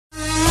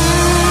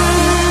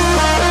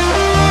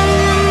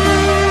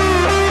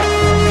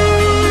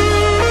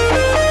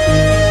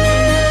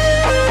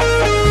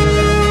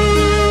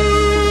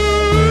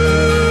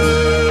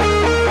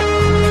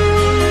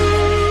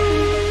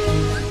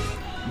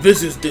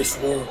This is this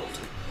world.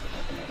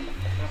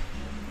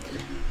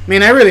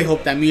 Man, I really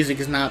hope that music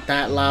is not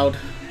that loud.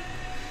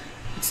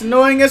 It's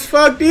annoying as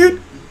fuck, dude.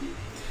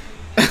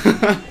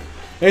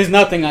 There's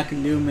nothing I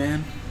can do,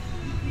 man.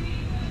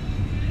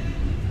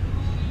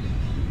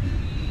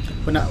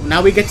 But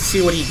now we get to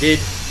see what he did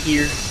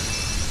here.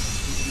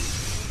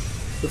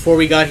 Before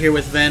we got here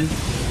with Ven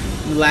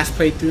in the last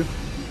playthrough.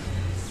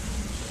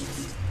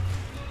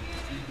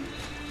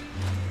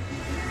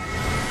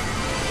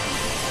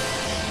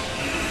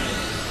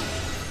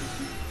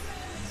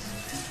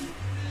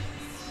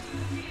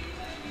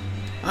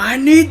 I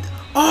need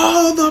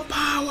all the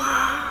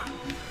power.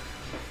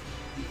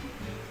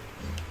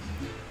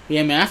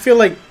 Yeah, man, I feel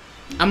like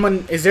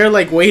is there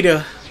like way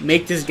to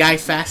make this guy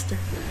faster?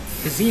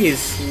 Cause he is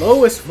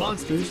slow as fuck,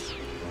 dude.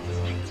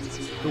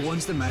 The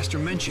ones the master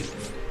mentioned.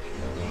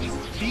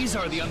 These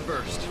are the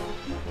unburst.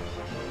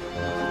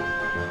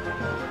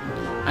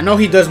 I know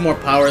he does more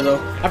power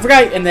though. I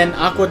forgot, and then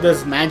Aqua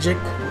does magic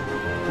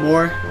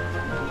more.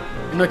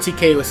 I know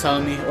TK was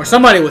telling me, or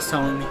somebody was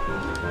telling me.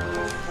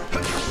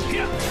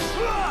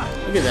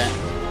 Look at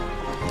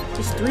that.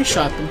 Just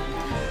 3-shot them.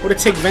 Would it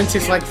take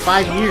Ventus like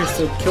 5 years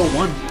to kill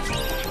one?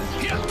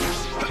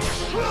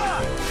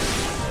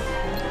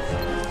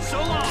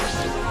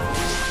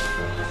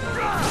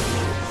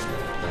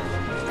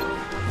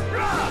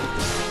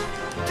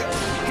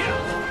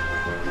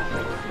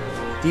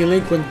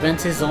 D-Link with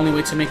Ventus is the only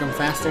way to make him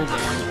faster?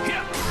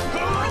 Damn.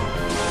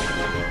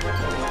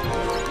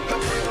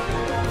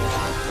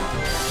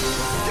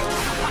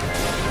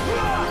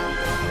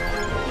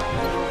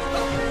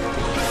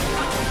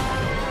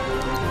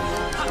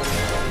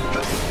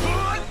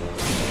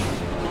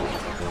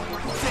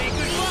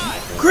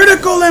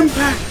 Critical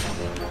impact!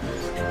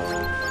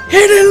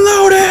 Hidden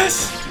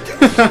Lotus!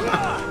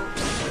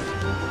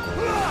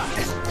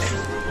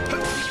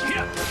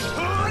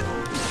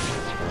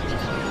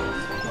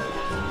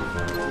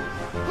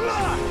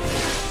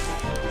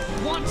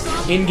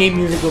 In-game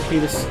music will play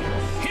this.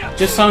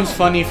 Just sounds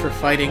funny for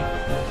fighting.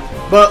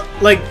 But,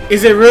 like,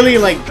 is it really,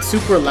 like,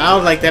 super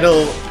loud? Like,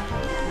 that'll...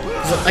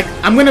 Like,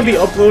 I'm gonna be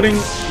uploading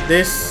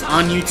this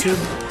on YouTube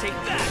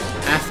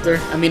after.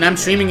 I mean, I'm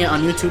streaming it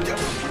on YouTube.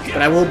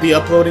 But I will be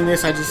uploading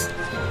this, I just,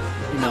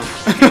 you know.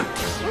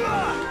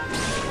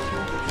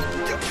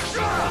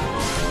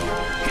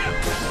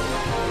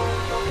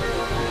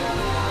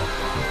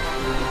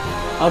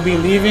 I'll be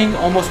leaving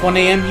almost 1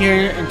 AM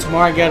here, and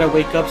tomorrow I gotta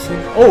wake up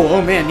soon. Oh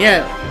man,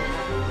 yeah.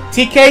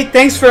 TK,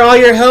 thanks for all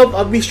your help.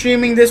 I'll be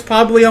streaming this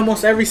probably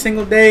almost every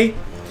single day,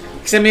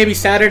 except maybe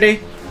Saturday.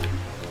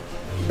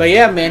 But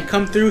yeah, man,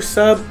 come through,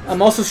 sub.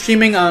 I'm also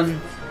streaming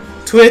on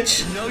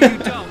Twitch. No, you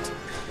don't.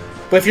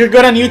 But if you're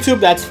good on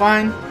YouTube, that's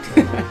fine.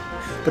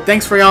 But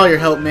thanks for all your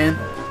help, man.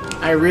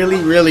 I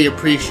really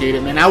appreciate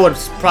it, man. I would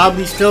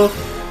probably still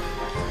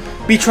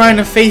be trying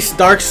to face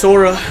Dark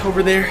Sora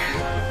over there.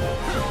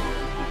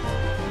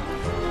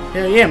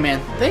 Hell yeah, man.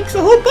 Thanks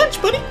a whole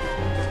bunch, buddy.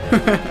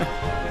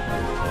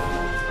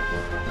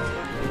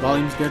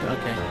 Volume's good?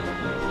 Okay.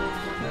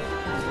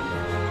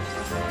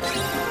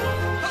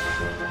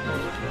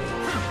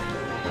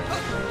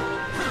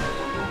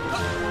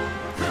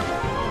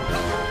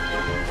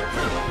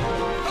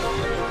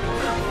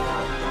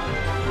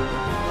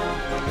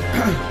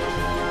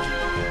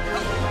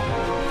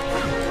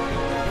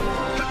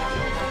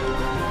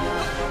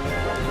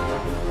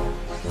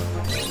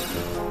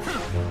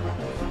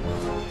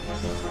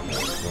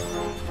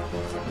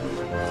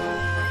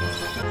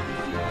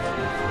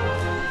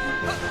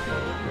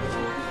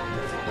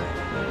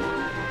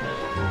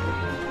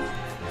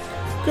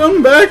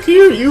 Come back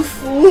here, you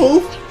fool!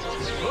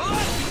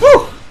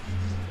 Whew.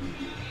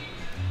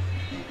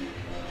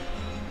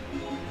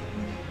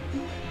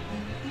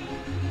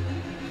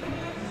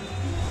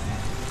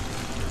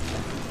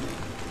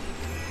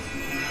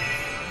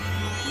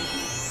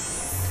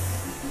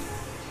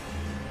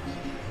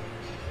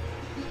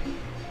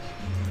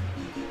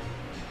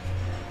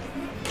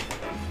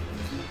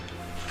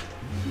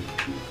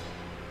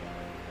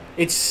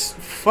 It's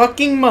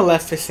fucking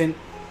Maleficent.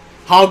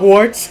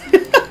 Hogwarts.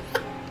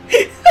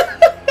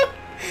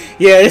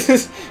 Yeah,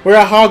 we're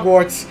at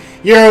Hogwarts.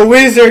 You're a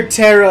wizard,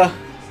 Terra.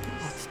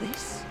 What's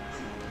this?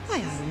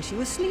 Why aren't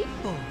you asleep,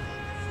 boy?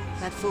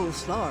 That fool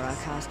Flora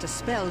cast a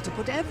spell to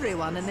put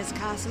everyone in this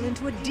castle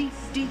into a deep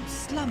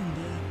slumber.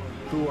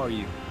 Who are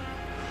you?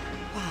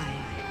 Why,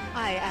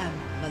 I am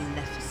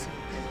Maleficent,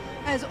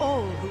 as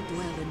all who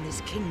dwell in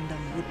this kingdom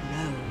would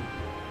know.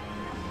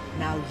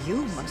 Now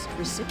you must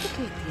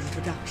reciprocate the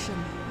introduction.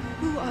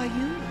 Who are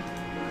you?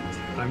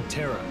 I'm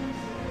Terra.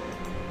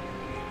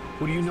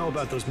 What do you know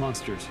about those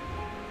monsters?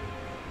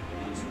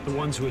 The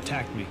ones who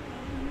attacked me.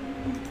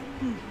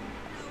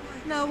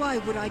 Now why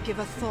would I give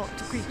a thought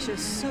to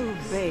creatures so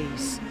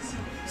base,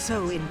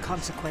 so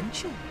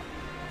inconsequential?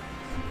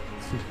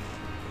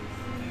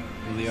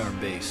 Well, they are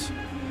base.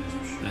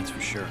 That's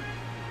for sure.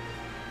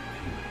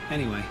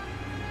 Anyway,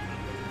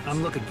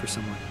 I'm looking for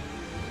someone.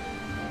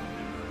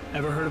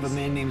 Ever heard of a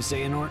man named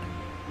Xehanort?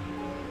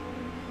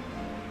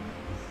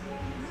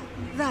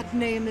 That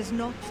name is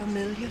not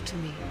familiar to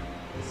me.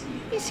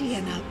 Is he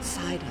an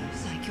outsider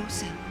like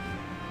yourself?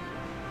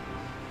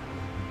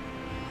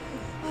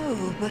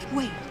 Oh, but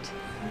wait.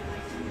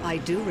 I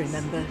do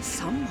remember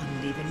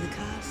someone leaving the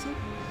castle.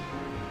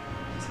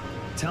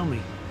 Tell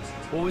me,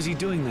 what was he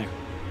doing there?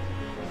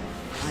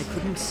 I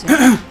couldn't say.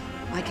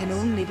 I can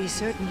only be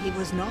certain he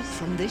was not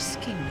from this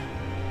kingdom.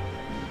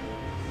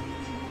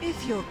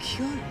 If you're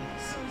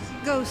curious,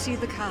 go see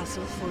the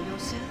castle for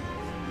yourself.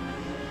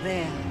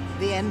 There,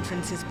 the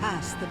entrance is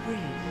past the bridge.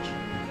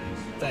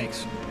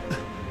 Thanks.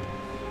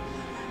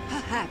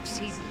 Perhaps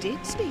he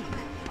did speak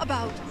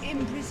about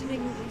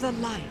imprisoning the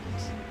light.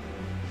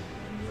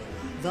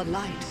 The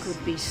light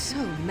could be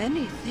so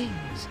many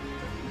things.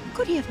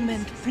 Could he have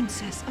meant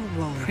Princess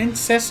Aurora?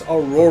 Princess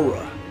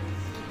Aurora.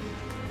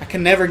 I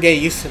can never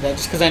get used to that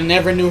just because I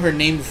never knew her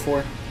name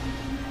before.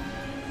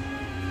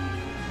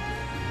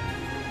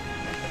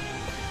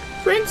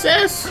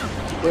 Princess!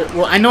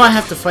 Well, I know I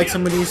have to fight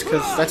some of these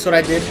because that's what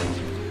I did.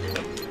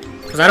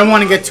 Because I don't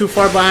want to get too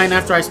far behind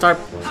after I start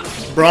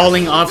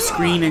brawling off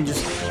screen and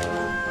just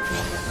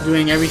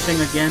doing everything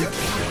again.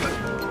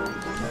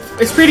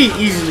 It's pretty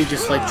easily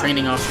just like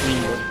training off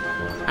screen, but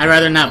I'd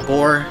rather not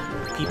bore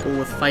people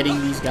with fighting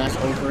these guys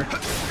over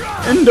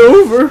and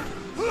over.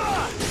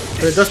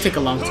 But it does take a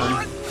long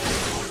time.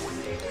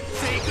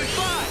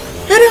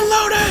 Hidden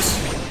Lotus!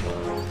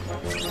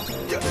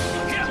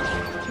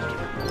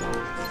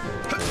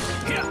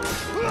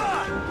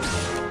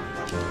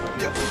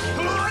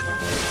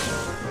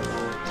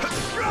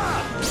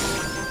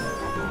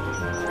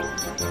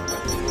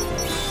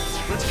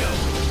 Let's go.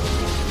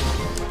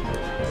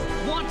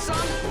 Want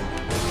some?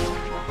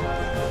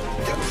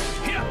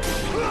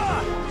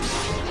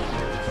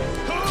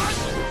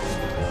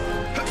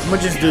 I'm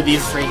gonna just do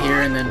these right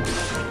here and then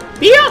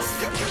be off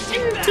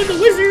into the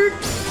wizard,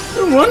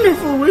 the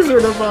wonderful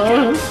Wizard of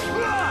Oz.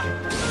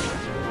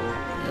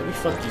 Yeah, we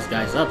fucked these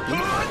guys up, dude.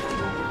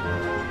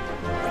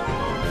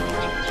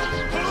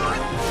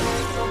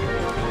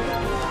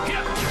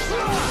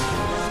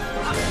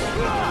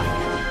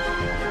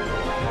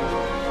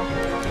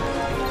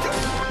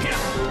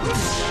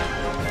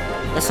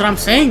 That's what I'm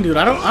saying, dude.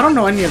 I don't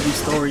know any of these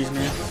stories,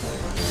 man.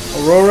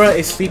 Aurora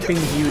is Sleeping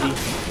Beauty.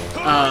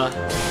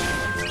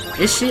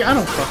 Is she? I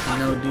don't fucking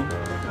know, dude.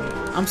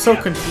 I'm so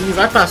confused.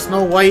 I thought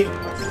Snow White.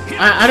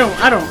 I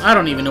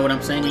don't even know what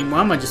I'm saying anymore.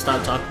 I'm gonna just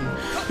stop talking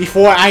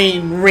before I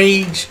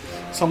enrage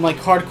some like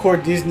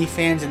hardcore Disney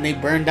fans and they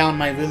burn down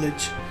my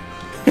village.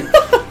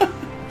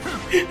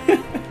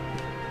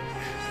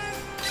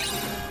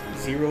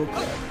 Zero.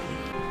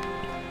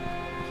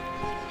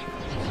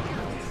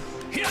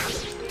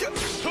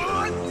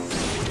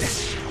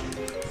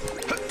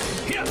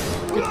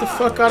 Get the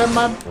fuck out of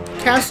my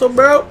castle,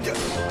 bro.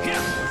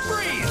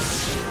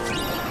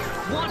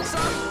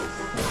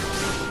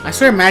 I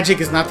swear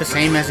magic is not the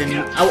same as in...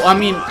 I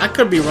mean, I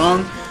could be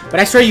wrong, but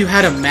I swear you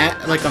had a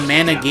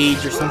mana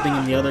gauge or something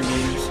in the other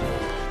games.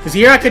 Because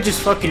here I could just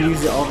fucking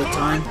use it all the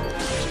time.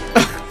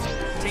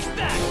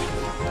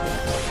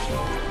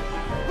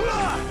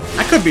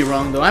 I could be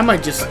wrong though. I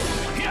might just...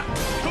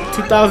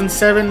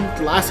 2007,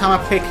 the last time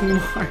I played Kingdom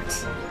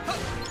Hearts.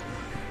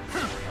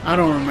 I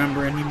don't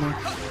remember anymore.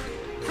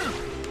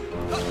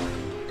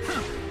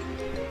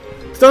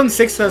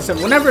 2006,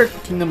 2007, whenever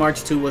Kingdom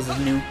Hearts 2 was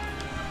new.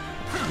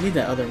 I need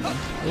that other one.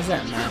 Where's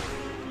that map?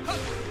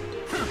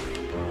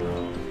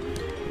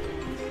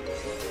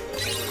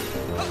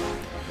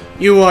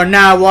 You are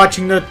now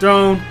watching the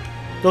throne.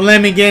 Don't let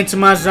me get into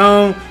my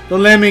zone.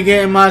 Don't let me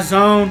get in my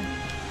zone.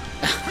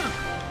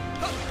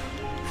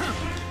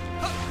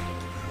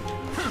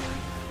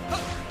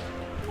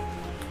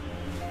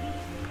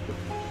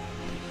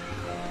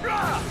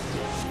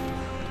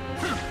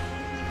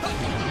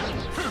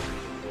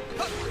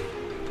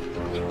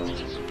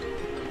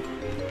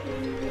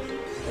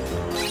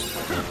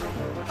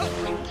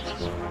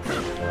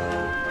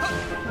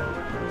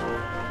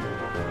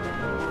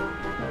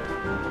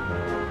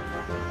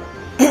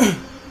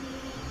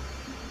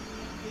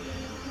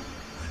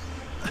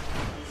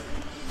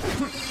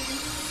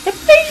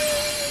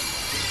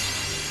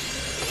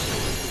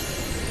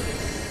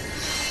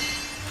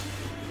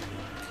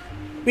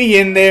 We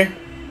in there.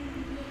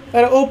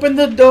 Gotta open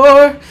the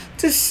door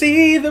to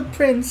see the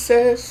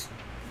princess.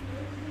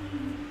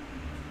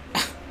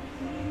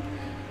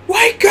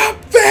 Wake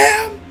up,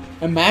 fam!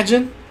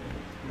 Imagine.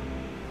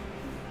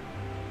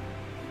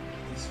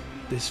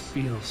 This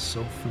feels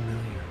so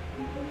familiar.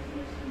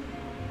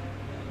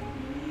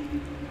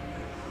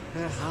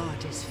 Her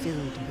heart is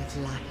filled with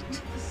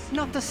light.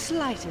 Not the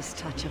slightest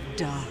touch of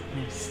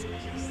darkness.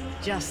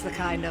 Just the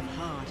kind of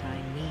heart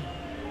I need.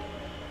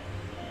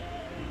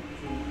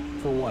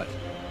 For what?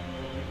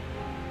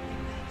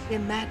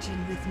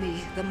 Imagine with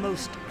me the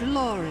most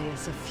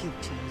glorious of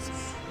futures.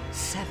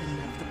 7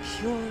 of the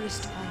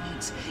purest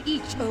hearts,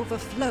 each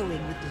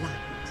overflowing with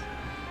light.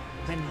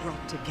 When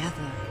brought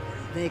together,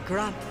 they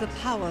grant the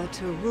power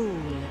to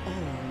rule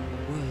all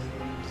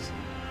worlds.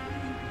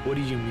 What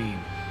do you mean?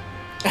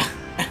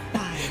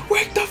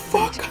 Wake the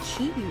fuck up!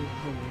 Key you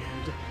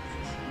hold.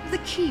 The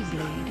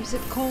Keyblade, is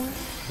it called?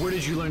 Where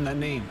did you learn that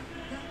name?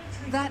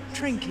 That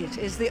trinket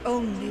is the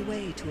only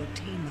way to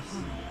obtain the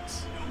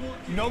hearts.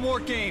 No more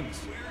games.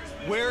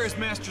 Where is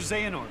Master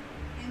Xehanort?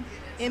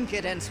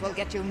 Impudence will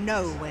get you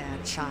nowhere,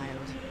 child.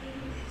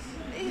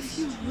 If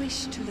you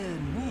wish to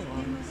learn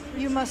more,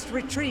 you must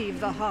retrieve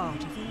the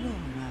heart of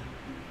Aurora.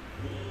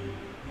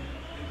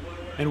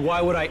 And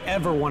why would I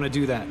ever want to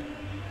do that?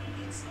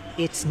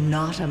 It's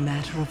not a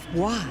matter of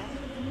why,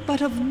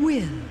 but of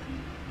will.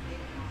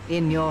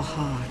 In your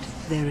heart,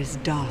 there is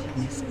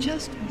darkness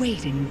just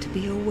waiting to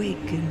be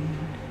awakened.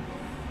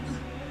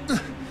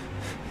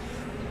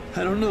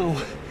 I don't know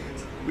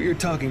what you're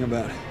talking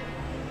about.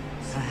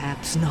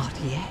 Perhaps not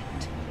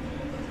yet.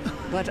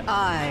 But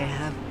I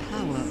have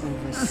power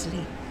over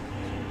sleep.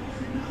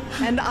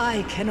 And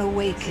I can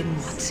awaken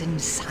what's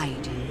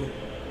inside you.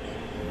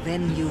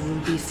 Then you will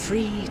be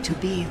free to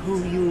be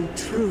who you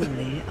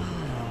truly are.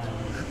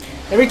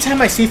 Every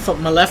time I see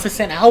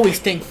Maleficent, I always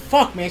think,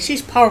 fuck, man,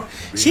 she's powerful.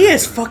 She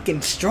is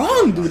fucking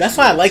strong, dude. That's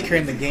why I like her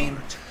in the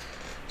game.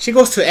 She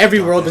goes to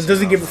every world and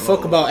doesn't give a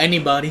fuck about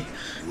anybody.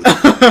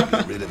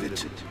 Get rid of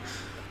it.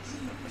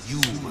 You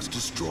must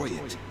destroy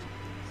it.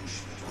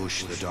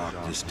 Push the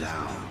darkness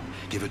down.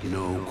 Give it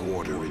no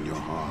quarter in your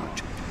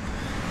heart.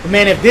 But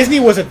man, if Disney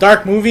was a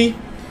dark movie,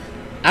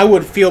 I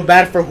would feel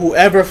bad for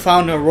whoever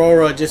found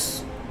Aurora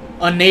just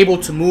unable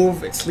to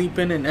move and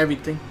sleeping and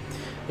everything.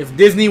 If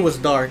Disney was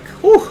dark,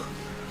 whew.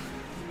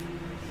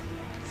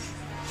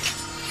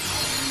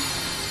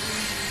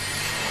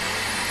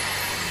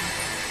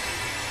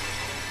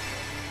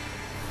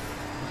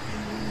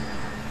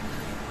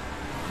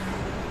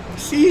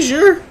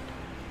 Seizure.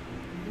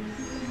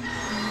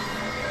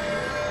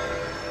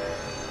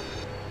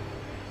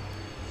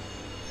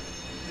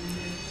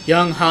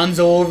 Young Hanzo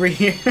over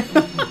here. Here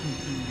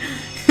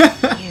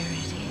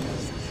it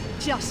is.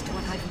 Just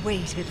what I've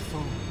waited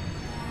for.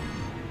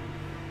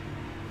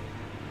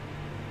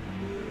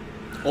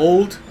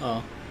 Old?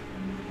 Oh.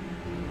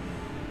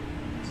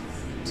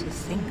 To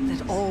think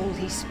that all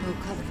he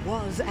spoke of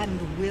was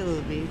and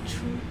will be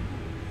true.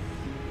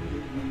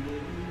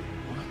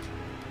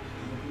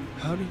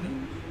 What? How did I...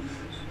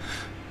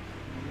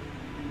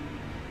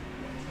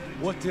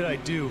 What did I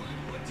do?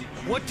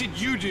 What did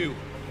you do?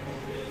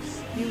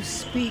 You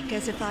speak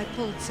as if I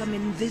pulled some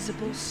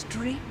invisible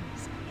strings.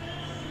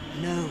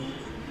 No,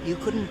 you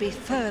couldn't be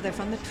further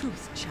from the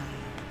truth, child.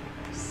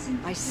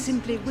 I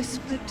simply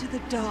whispered to the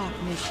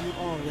darkness you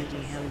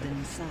already held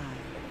inside.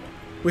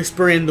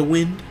 Whisper in the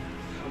wind.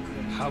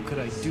 How could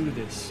I do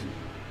this?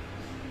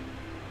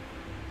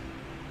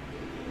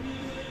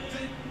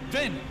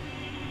 Then!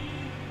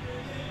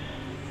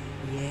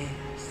 Yes.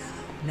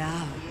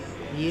 Now,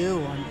 you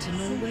want to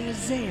know where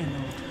Xehanort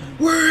went.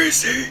 Where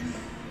is he?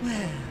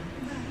 Well,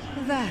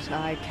 that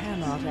I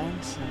cannot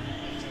answer.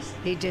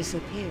 He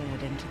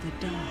disappeared into the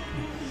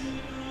darkness.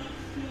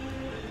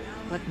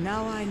 But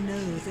now I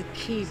know the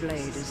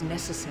Keyblade is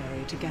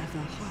necessary to gather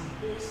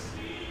hearts.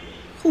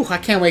 Whew, I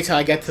can't wait till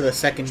I get to the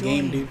second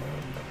game, dude.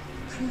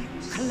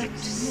 Collect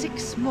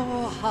 6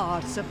 more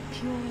hearts of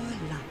pure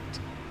light.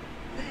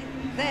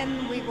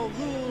 Then we will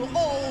rule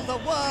all the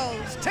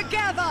worlds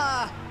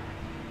together!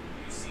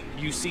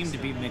 You seem to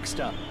be mixed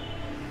up.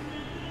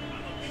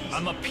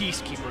 I'm a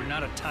peacekeeper,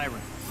 not a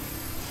tyrant.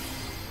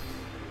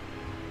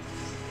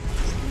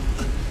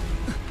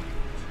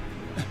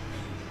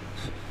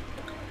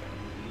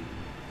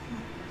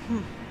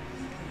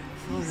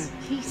 For a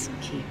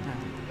peacekeeper,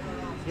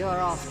 you're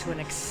off to an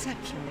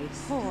exceptionally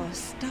poor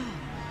start.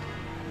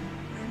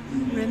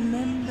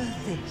 Remember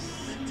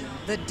this.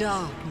 The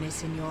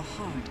darkness in your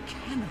heart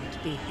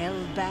cannot be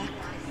held back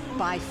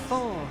by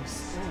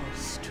force or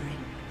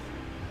strength.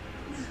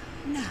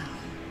 Now,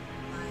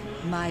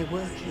 my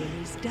work here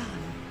is done,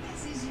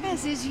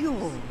 as is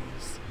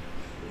yours.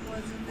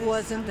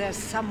 Wasn't there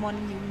someone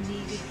you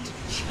needed to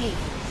chase?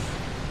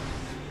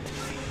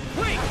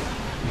 Wait!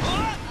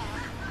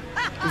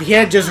 If he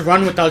had just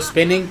run without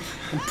spinning,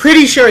 I'm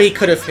pretty sure he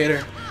could have hit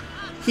her.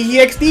 He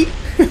XD?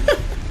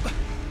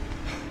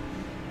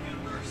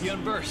 The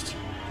Unburst.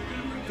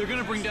 They're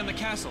gonna bring down the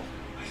castle.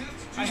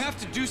 I have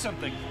to do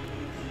something.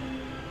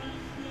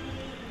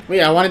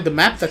 Wait, I wanted the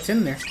map that's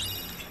in there.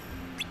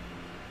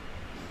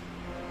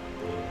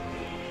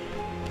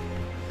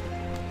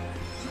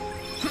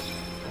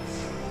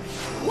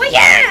 Well,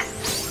 yeah!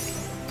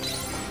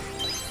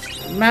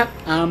 Map,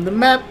 I'm the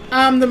map,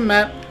 I'm the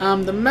map,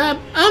 I'm the map,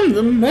 I'm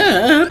the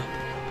map.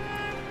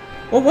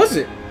 What was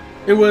it?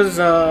 It was,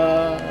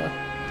 I'm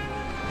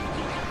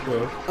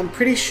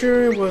pretty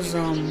sure it was,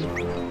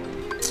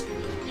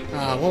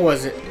 what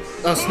was it?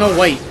 Oh, Snow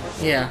White.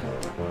 Yeah.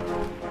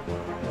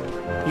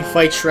 You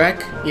fight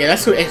Shrek? Yeah,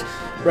 that's what it,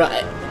 bro.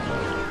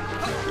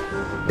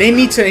 They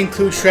need to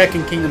include Shrek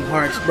in Kingdom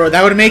Hearts, bro.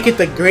 That would make it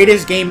the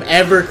greatest game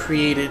ever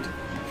created.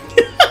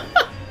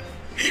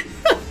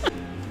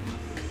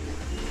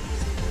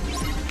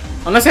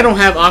 Unless I don't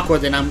have Aqua,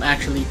 then I'm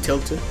actually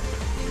tilted.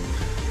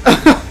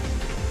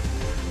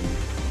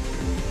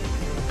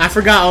 I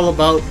forgot all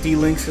about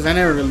D-Links because I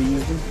never really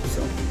used them.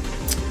 So,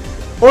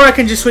 or I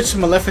can just switch to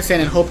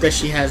Maleficent and hope that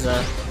she has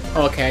a.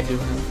 Oh, okay, I do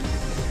have.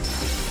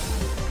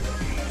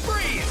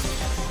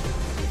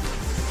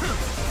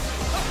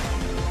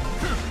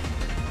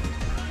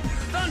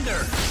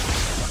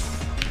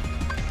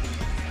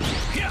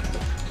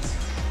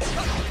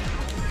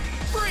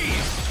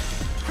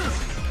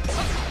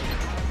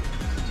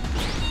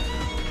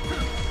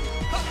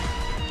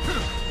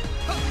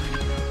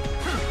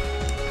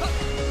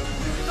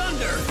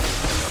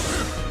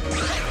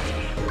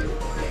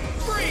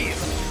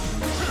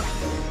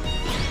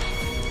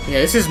 Yeah,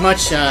 this is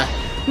much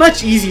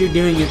much easier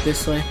doing it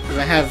this way because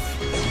I have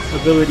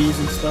abilities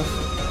and stuff.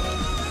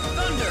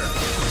 Thunder!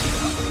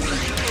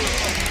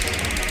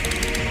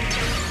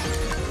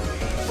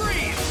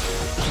 Freeze!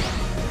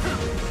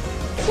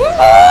 Woo!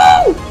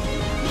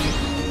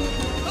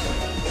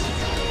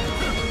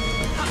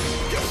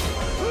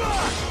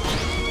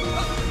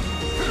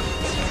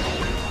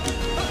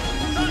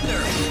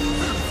 Thunder!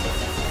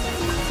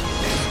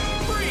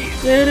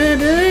 Freeze!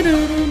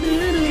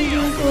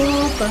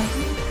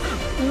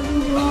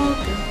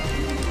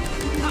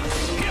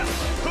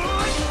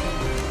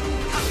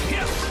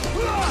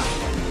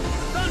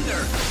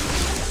 Thunder!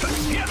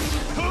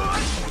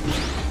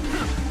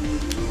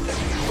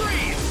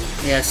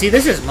 Freeze! Yeah, see,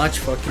 this is much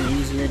fucking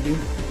easier, dude.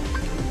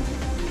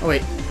 Oh,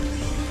 wait.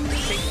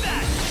 Take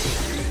that!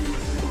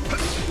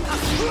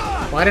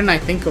 Why didn't I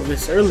think of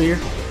this earlier?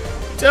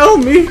 Tell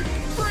me!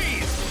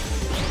 Freeze!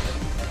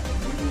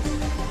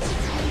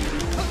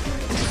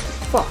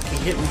 Fuck, he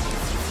hit me.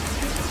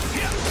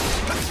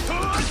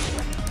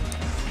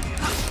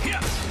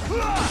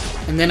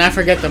 And then I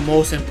forget the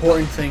most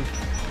important thing.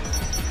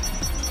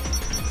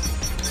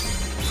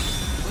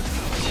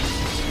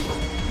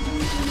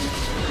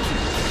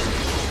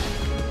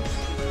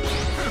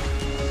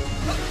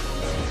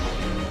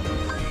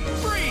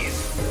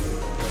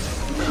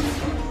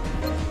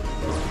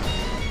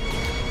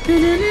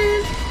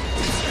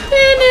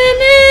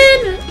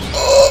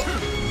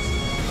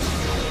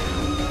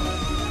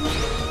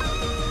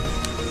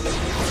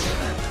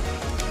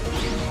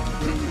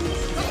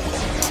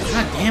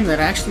 God damn, that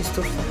actually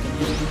still fucking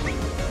hit me.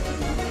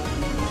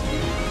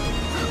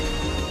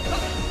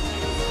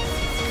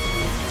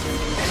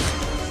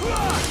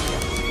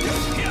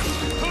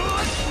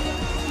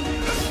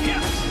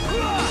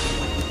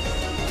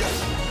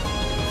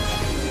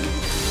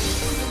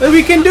 But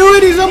we can do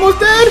it, he's almost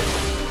dead!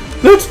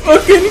 Let's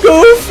fucking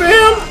go,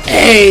 fam!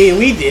 Hey,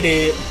 we did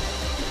it!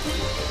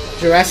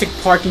 Jurassic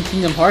Park and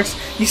Kingdom Hearts.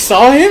 You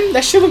saw him?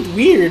 That shit looked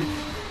weird.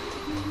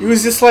 He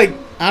was just like,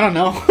 I don't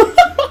know.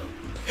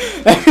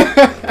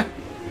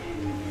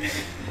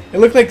 It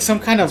looked like some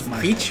kind of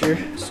creature.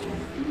 It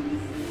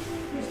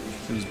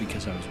was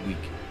because I was weak.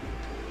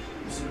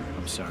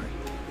 I'm sorry.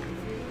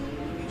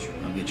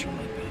 I'll get your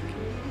light back.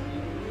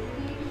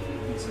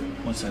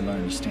 Once I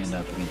learn to stand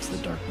up against the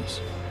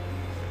darkness.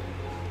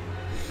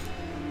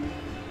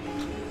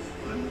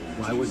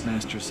 Why would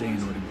Master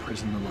Xehanort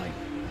imprison the light?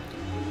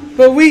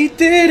 But we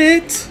did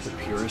it! The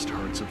purest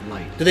hearts of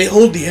light. Do they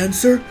hold the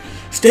answer?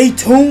 Stay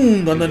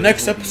tuned on the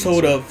next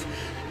episode of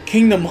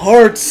Kingdom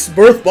Hearts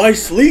Birth by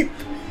Sleep.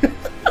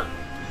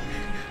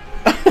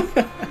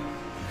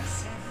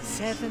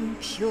 7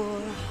 pure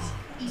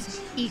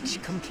hearts,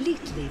 each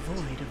completely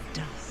void of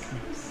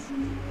darkness.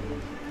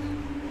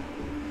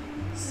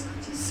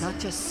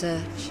 Such a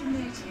search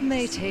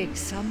may take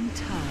some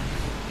time.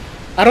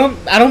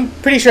 I'm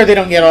pretty sure they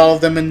don't get all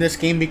of them in this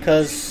game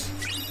because,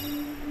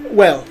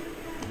 well,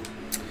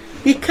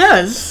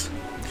 because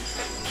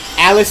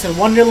Alice in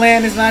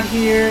Wonderland is not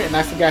here, and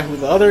I forgot who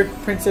the other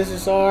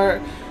princesses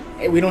are.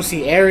 We don't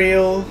see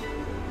Ariel.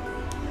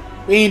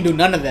 We ain't do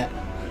none of that.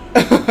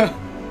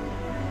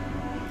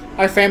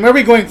 Alright, fam, where are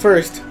we going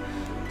first?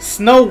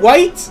 Snow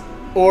White,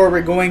 or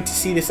we're going to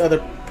see this other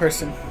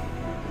person?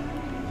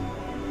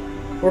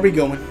 Where are we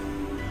going?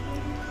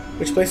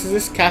 Which place is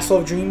this? Castle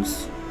of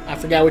Dreams? I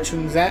forgot which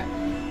one's that.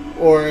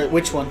 Or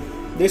which one?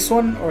 This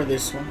one or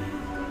this one?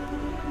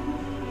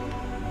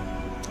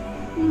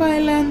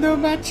 Bailando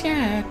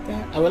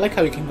bachata. I would like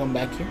how we can come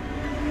back here.